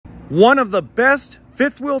One of the best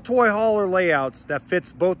fifth wheel toy hauler layouts that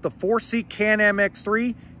fits both the 4-seat Can-Am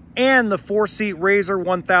X3 and the 4-seat RZR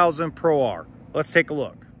 1000 Pro R. Let's take a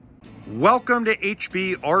look. Welcome to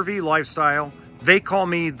HBRV Lifestyle. They call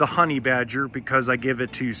me the Honey Badger because I give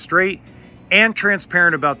it to you straight and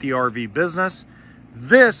transparent about the RV business.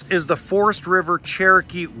 This is the Forest River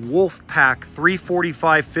Cherokee Wolfpack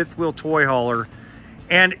 345 fifth wheel toy hauler,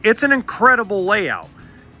 and it's an incredible layout.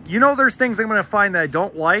 You know, there's things I'm going to find that I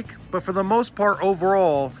don't like, but for the most part,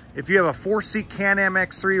 overall, if you have a 4-seat Can-Am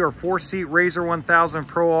X3 or 4-seat RZR 1000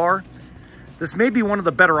 Pro R, this may be one of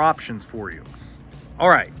the better options for you. All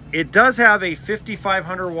right, it does have a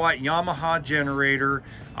 5,500 watt Yamaha generator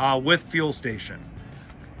with fuel station.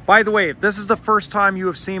 By the way, if this is the first time you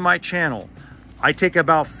have seen my channel, I take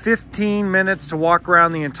about 15 minutes to walk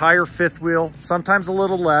around the entire fifth wheel, sometimes a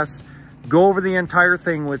little less, go over the entire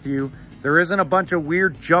thing with you. There isn't a bunch of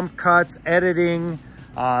weird jump cuts, editing,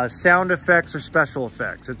 sound effects, or special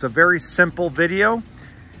effects. It's a very simple video,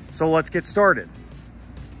 so let's get started.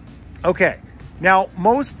 Okay, now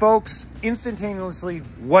most folks instantaneously,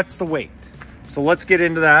 what's the weight? So let's get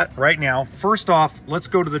into that right now. First off, let's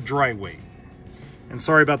go to the dry weight. And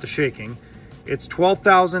sorry about the shaking. It's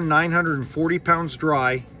 12,940 pounds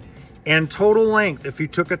dry, and total length, if you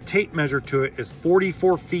took a tape measure to it, is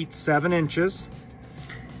 44 feet 7 inches.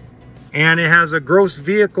 And it has a gross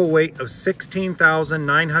vehicle weight of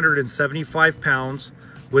 16,975 pounds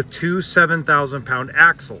with two 7,000-pound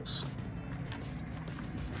axles.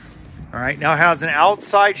 All right, now it has an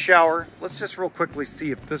outside shower. Let's just real quickly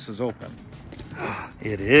see if this is open.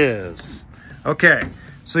 It is. Okay,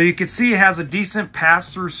 so you can see it has a decent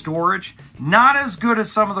pass-through storage. Not as good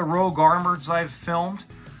as some of the Rogue Armoreds I've filmed.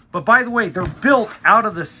 But by the way, they're built out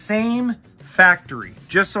of the same factory,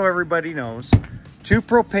 just so everybody knows. 2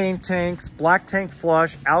 propane tanks, black tank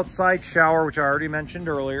flush, outside shower, which I already mentioned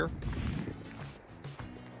earlier.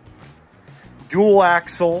 Dual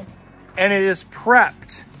axle, and it is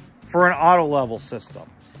prepped for an auto level system.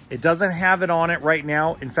 It doesn't have it on it right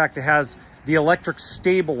now. In fact, it has the electric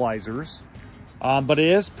stabilizers, but it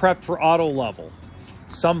is prepped for auto level.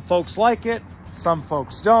 Some folks like it, some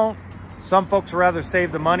folks don't. Some folks rather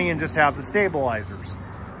save the money and just have the stabilizers.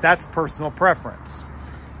 That's personal preference.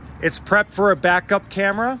 It's prepped for a backup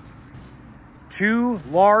camera, 2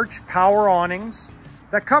 large power awnings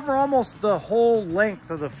that cover almost the whole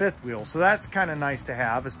length of the fifth wheel. So that's kind of nice to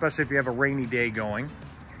have, especially if you have a rainy day going.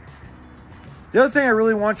 The other thing I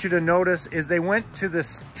really want you to notice is they went to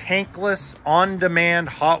this tankless on-demand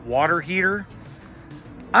hot water heater.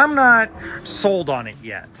 I'm not sold on it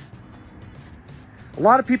yet. A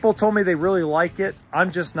lot of people told me they really like it.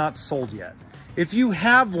 I'm just not sold yet. If you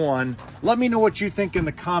have one, let me know what you think in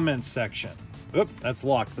the comments section. Oop, that's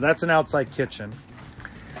locked, but that's an outside kitchen.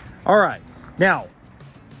 All right, now,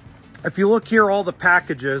 if you look here, all the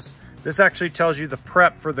packages, this actually tells you the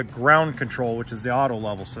prep for the ground control, which is the auto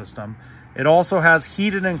level system. It also has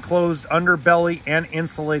heated and closed underbelly and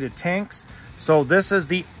insulated tanks. So this is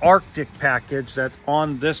the Arctic package that's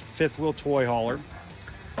on this fifth wheel toy hauler.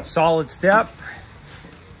 Solid step,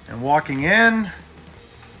 and walking in,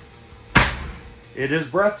 it is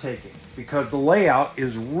breathtaking because the layout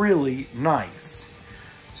is really nice.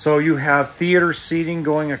 So you have theater seating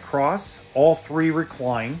going across, all 3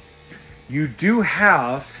 recline. You do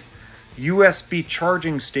have USB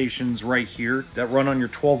charging stations right here that run on your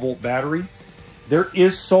 12-volt battery. There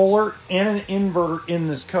is solar and an inverter in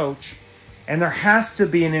this coach, and there has to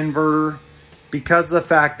be an inverter because of the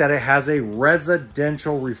fact that it has a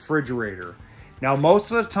residential refrigerator. Now, most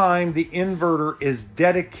of the time, the inverter is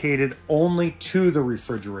dedicated only to the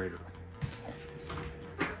refrigerator.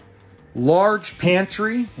 Large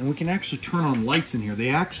pantry, and we can actually turn on lights in here. They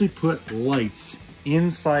actually put lights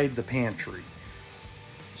inside the pantry.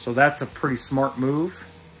 So that's a pretty smart move.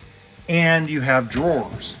 And you have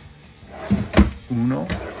drawers. 1,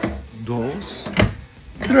 2,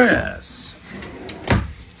 3.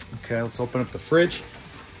 Okay, let's open up the fridge.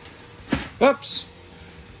 Oops.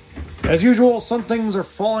 As usual, some things are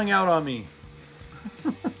falling out on me.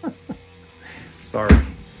 Sorry.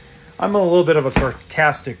 I'm in a little bit of a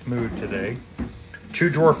sarcastic mood today.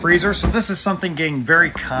 2-drawer freezer. So this is something getting very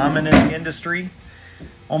common in the industry.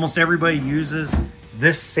 Almost everybody uses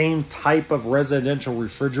this same type of residential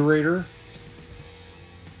refrigerator,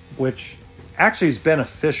 which actually is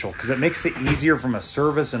beneficial because it makes it easier from a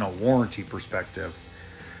service and a warranty perspective.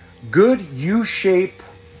 Good U-shape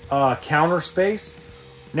counter space.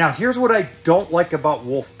 Now, here's what I don't like about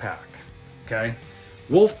Wolfpack, okay?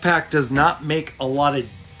 Wolfpack does not make a lot of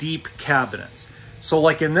deep cabinets. So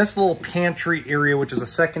like in this little pantry area, which is a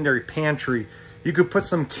secondary pantry, you could put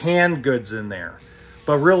some canned goods in there.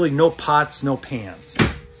 but really no pots, no pans.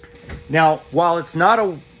 Now, while it's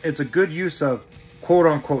a good use of quote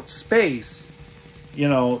unquote space, you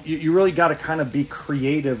know, you really got to kind of be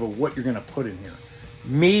creative of what you're going to put in here.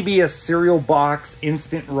 Maybe a cereal box,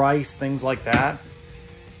 instant rice, things like that.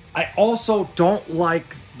 I also don't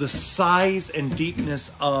like the size and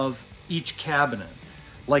deepness of each cabinet.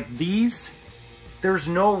 Like these, there's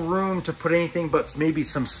no room to put anything but maybe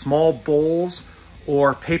some small bowls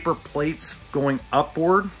or paper plates going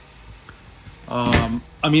upward.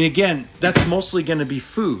 I mean, again, that's mostly going to be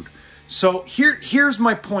food. So here's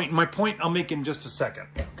my point. My point I'll make in just a second.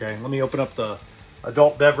 Okay, let me open up the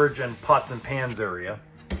adult beverage and pots and pans area.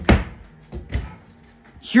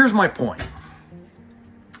 Here's my point.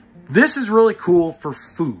 This is really cool for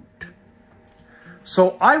food.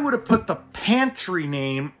 So I would have put the pantry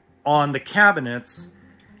name on the cabinets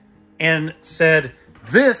and said,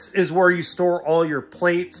 this is where you store all your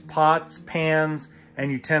plates, pots, pans,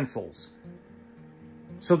 and utensils.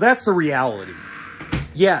 So that's the reality.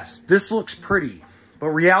 Yes, this looks pretty, but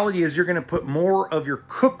reality is you're going to put more of your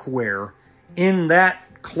cookware in that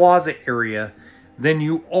closet area than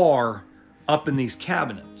you are up in these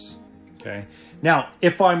cabinets. Okay. Now,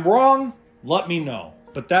 if I'm wrong, let me know.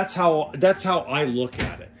 But that's how I look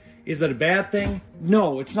at it. Is it a bad thing?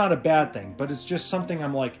 No, it's not a bad thing, but it's just something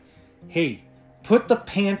I'm like, hey, put the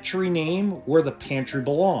pantry name where the pantry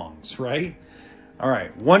belongs, right? All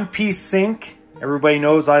right, one-piece sink. Everybody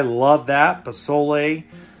knows I love that. Pozole,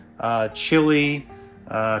 chili,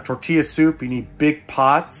 tortilla soup. You need big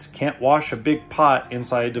pots. Can't wash a big pot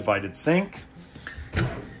inside a divided sink.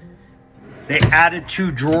 They added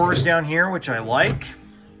 2 drawers down here, which I like.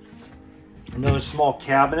 Another small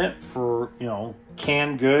cabinet for, you know,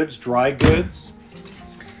 canned goods, dry goods.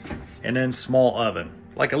 And then small oven,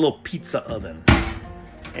 like a little pizza oven.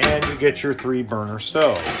 And you get your 3-burner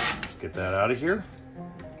stove. Let's get that out of here.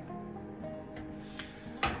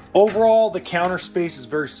 Overall, the counter space is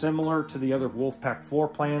very similar to the other Wolfpack floor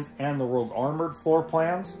plans and the World Armored floor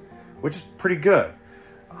plans, which is pretty good.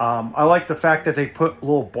 I like the fact that they put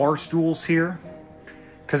little bar stools here,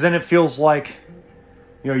 because then it feels like,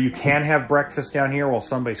 you know, you can have breakfast down here while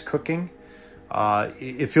somebody's cooking.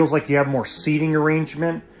 It feels like you have more seating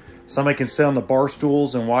arrangement. Somebody can sit on the bar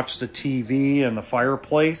stools and watch the TV and the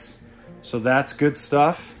fireplace. So that's good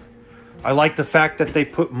stuff. I like the fact that they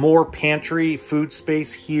put more pantry food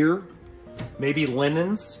space here. Maybe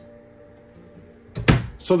linens.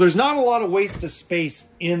 So there's not a lot of waste of space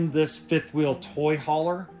in this fifth wheel toy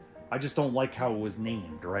hauler. I just don't like how it was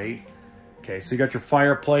named, right? Okay, so you got your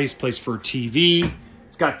fireplace, place for a TV.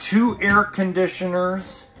 It's got 2 air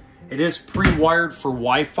conditioners. It is pre-wired for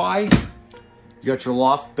Wi-Fi. You got your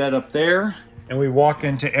loft bed up there. And we walk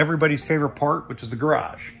into everybody's favorite part, which is the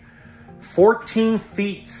garage. 14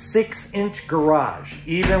 feet, 6-inch garage,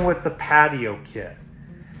 even with the patio kit.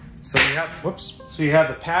 So you have, whoops. So you have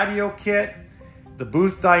the patio kit, the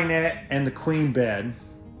booth dinette, and the queen bed.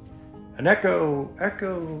 An echo.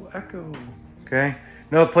 Okay.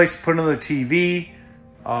 Another place to put another TV.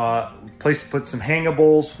 Place to put some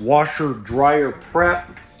hangables, washer, dryer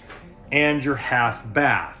prep, and your half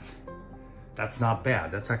bath. That's not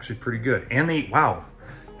bad. That's actually pretty good. And they, wow.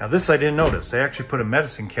 Now this I didn't notice. They actually put a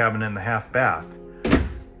medicine cabinet in the half bath.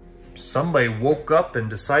 Somebody woke up and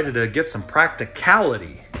decided to get some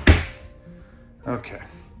practicality. Okay.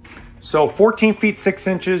 So 14 feet, 6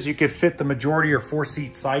 inches. You could fit the majority of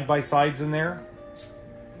 4-seat side-by-sides in there.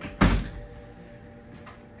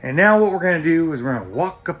 And now what we're going to do is we're going to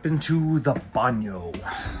walk up into the baño.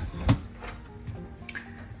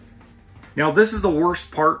 Now this is the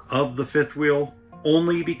worst part of the fifth wheel,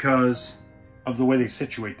 only because of the way they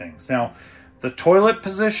situate things. Now, the toilet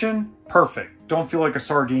position, perfect. Don't feel like a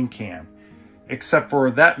sardine can. Except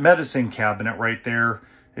for that medicine cabinet right there.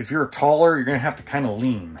 If you're taller, you're going to have to kind of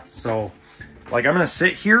lean. So, like, I'm going to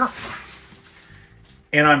sit here.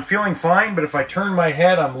 And I'm feeling fine, but if I turn my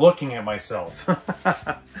head, I'm looking at myself.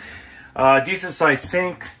 Decent sized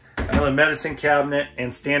sink, another medicine cabinet,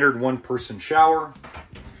 and standard 1-person shower.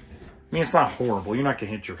 I mean, it's not horrible. You're not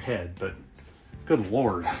going to hit your head, but good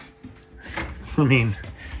Lord. I mean,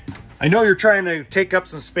 I know you're trying to take up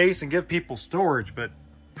some space and give people storage, but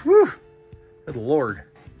whew, good Lord.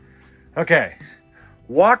 Okay,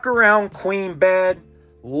 walk around queen bed,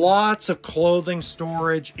 lots of clothing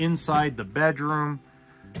storage inside the bedroom,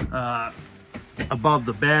 above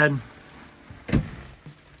the bed.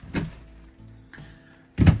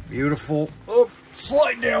 Beautiful. Oh,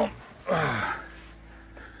 slide down.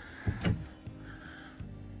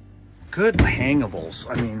 Good hangables.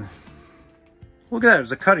 I mean, look at that.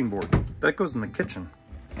 There's a cutting board. That goes in the kitchen.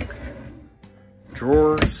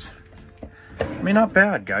 Drawers. I mean, not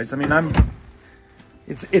bad, guys. I mean,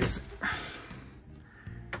 it's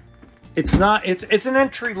an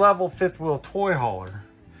entry-level fifth wheel toy hauler,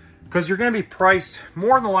 because you're going to be priced,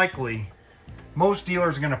 more than likely, most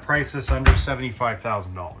dealers are going to price this under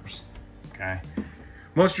 $75,000. Okay,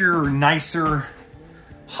 most of your nicer,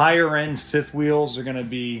 higher-end fifth wheels are going to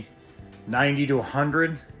be 90 to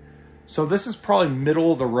 100. So this is probably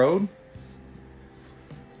middle of the road.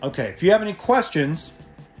 Okay, if you have any questions,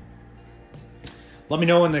 let me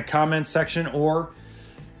know in the comments section or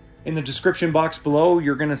in the description box below.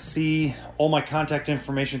 You're gonna see all my contact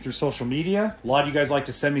information through social media. A lot of you guys like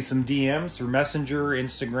to send me some DMs through Messenger,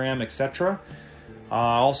 Instagram, etc.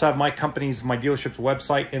 I also have my dealership's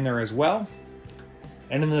website in there as well.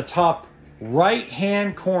 And in the top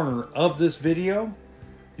right-hand corner of this video,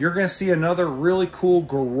 you're gonna see another really cool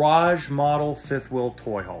garage model fifth wheel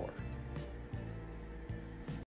toy hauler.